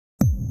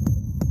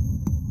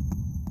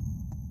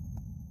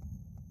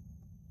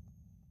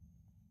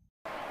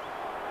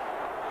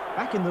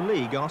Back in the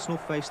league, Arsenal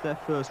faced their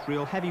first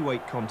real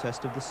heavyweight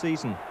contest of the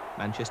season.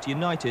 Manchester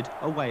United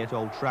away at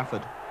Old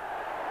Trafford.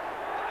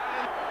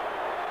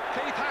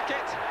 Keith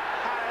Hackett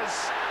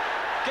has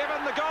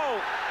given the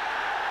goal.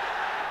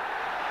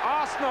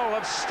 Arsenal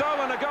have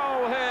stolen a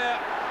goal here.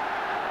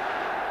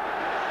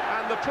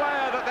 And the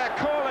player that they're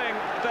calling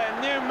their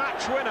new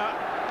match winner,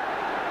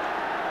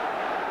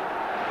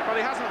 well,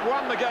 he hasn't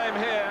won the game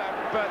here,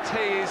 but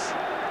he's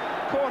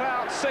caught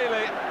out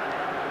Seeley.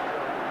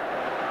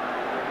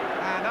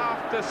 And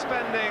after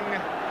spending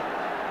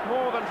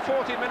more than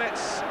 40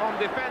 minutes on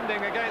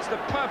defending against a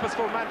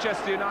purposeful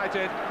Manchester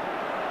United,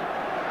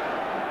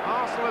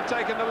 Arsenal have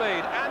taken the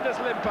lead. Anders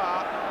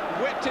Limpar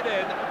whipped it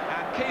in,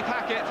 and Keith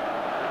Hackett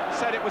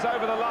said it was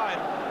over the line.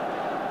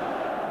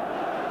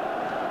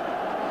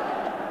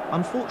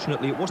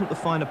 Unfortunately, it wasn't the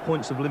finer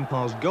points of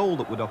Limpar's goal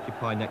that would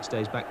occupy next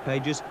day's back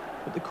pages,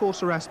 but the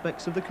coarser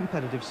aspects of the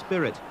competitive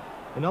spirit.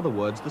 In other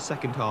words, the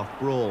second half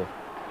brawl.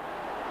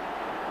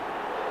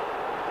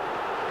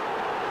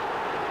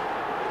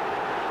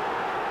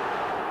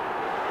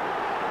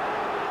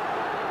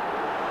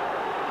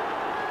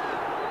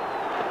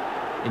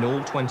 In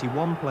all,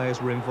 21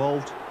 players were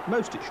involved,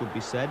 most, it should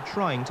be said,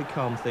 trying to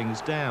calm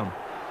things down.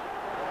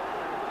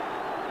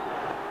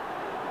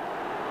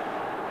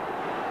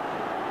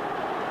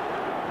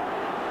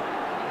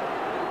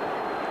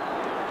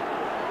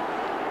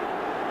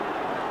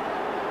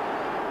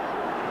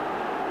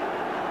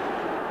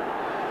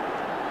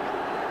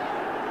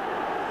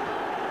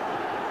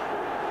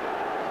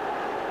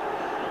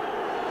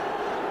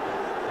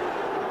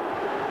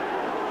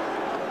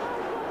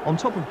 On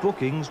top of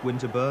bookings,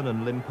 Winterburn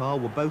and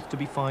Limpar were both to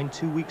be fined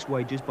 2 weeks'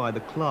 wages by the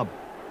club.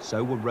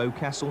 So were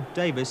Rocastle,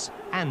 Davis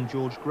and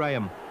George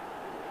Graham.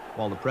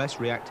 While the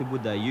press reacted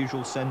with their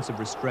usual sense of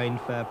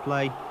restrained fair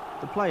play,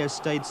 the players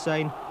stayed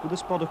sane with a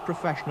spot of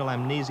professional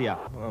amnesia.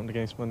 What happened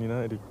against Man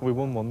United? We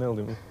won 1-0,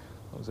 didn't we?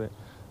 That was it.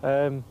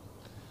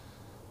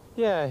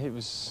 Yeah, it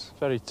was a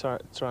very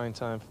trying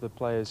time for the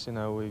players. You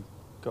know, we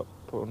got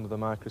put under the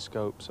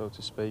microscope, so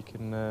to speak,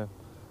 and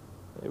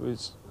it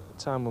was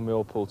time when we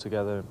all pulled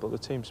together, but the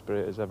team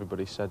spirit, as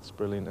everybody said, is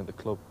brilliant at the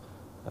club.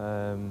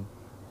 You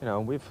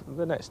know,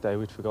 the next day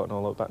we'd forgotten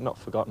all about, not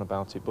forgotten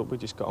about it, but we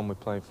just got on with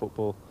playing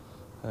football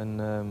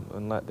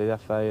and let the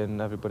FA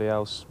and everybody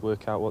else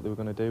work out what they were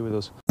going to do with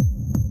us.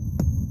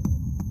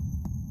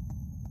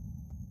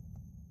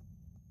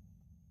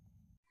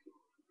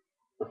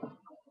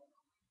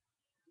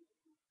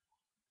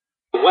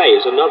 Away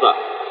is another.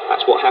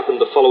 That's what happened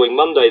the following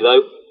Monday,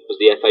 though, as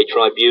the FA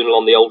Tribunal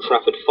on the Old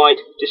Trafford fight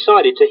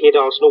decided to hit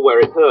Arsenal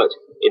where it hurt,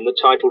 in the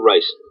title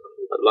race.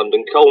 At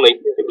London Colney,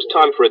 it was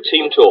time for a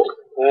team talk.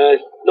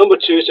 Number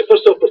two, it's the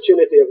first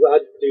opportunity I've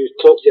had to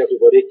talk to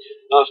everybody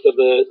after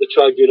the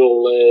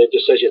tribunal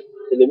decision.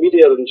 And the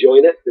media are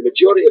enjoying it. The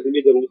majority of the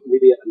media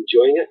are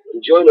enjoying it.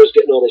 Enjoying us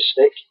getting all this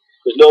stick,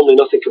 because normally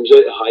nothing comes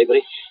out of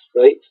Highbury,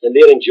 right? And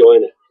they're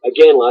enjoying it.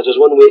 Again, lads,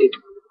 there's one way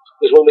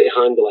to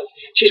handle it.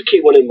 Just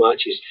keep winning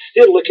matches.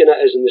 They're looking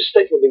at us, and the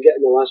stick we've been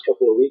getting the last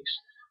couple of weeks,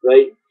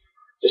 right?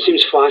 It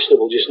seems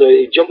fashionable just now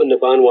to jump in the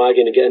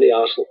bandwagon and get into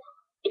Arsenal.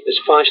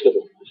 It's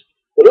fashionable.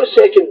 We're not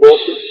second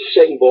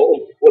bottom,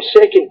 we're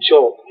second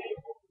top.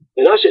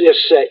 And that's what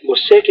they're second.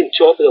 We're second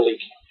top of the league.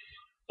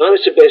 And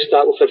it's the best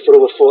Startle's had for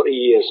over 40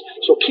 years.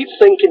 So keep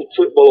thinking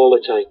football all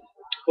the time.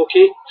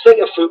 Okay? Think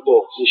of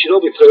football. You should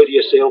all be proud of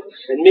yourself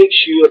and make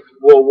sure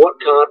we'll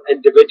work hard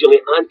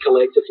individually and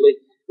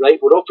collectively. Right?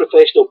 We're all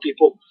professional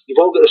people.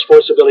 You've all got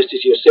responsibilities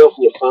to yourself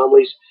and your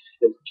families.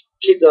 And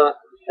keep that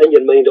in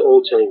your mind at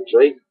all times,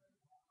 right?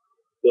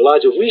 Now,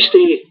 lads, if we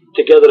stay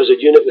together as a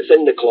unit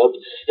within the club,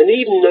 and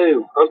even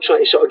now, I'm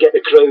trying to sort of get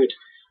the crowd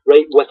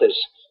right with us.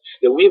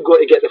 Now, we've got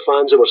to get the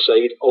fans on our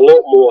side a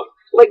lot more,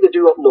 like they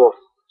do up north,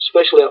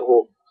 especially at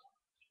home.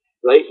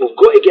 Right? We've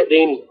got to get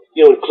them,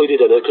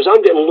 included in it, because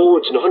I'm getting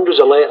loads and hundreds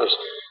of letters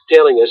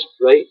telling us,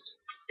 right,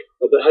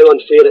 about how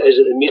unfair it is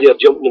that the media are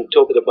jumping on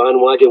top of the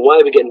bandwagon. Why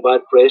are we getting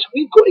bad press?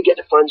 We've got to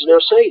get the fans on our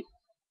side.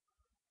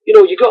 You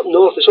know, you go up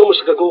north, it's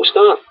almost like a gold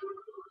star.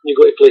 You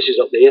go to places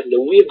up there, and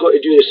we've got to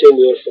do the same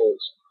with our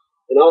fans.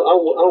 And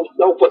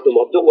I'll put them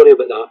up, don't worry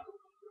about that.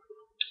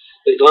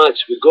 But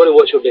lads, we've got to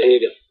watch our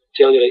behaviour, I'm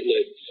telling you right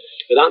now.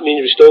 But that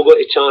means we've still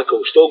got to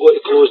tackle, still got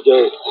to close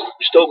down,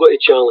 we've still got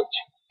to challenge.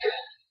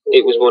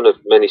 It was one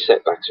of many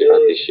setbacks we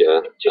had this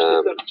year.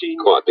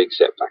 Quite a big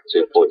setback,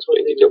 2 points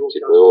being deducted.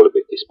 We were all a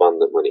bit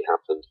despondent when it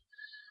happened.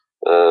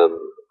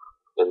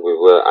 And we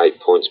were 8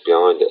 points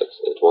behind it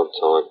at one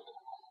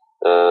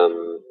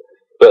time.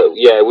 But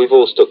yeah, we've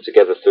all stuck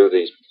together through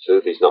these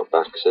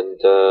knockbacks and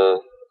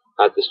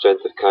had the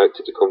strength of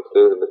character to come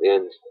through them at the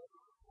end.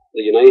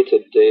 The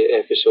United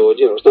episode,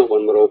 it's not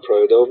one we're all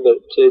proud of,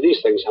 but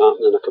these things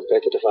happen in a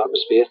competitive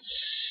atmosphere,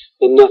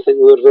 and I think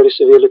we were very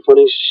severely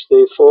punished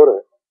for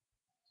it.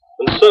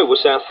 And so was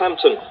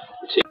Southampton.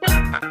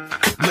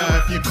 Now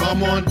if you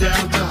come on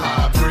down to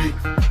Highbury,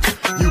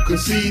 you can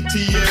see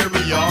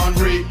Thierry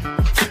Henry.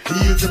 He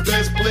is the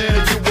best player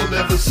you will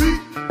ever see.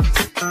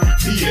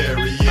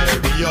 Thierry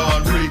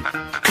Henry.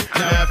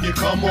 Now if you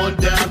come on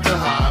down to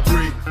Highbury,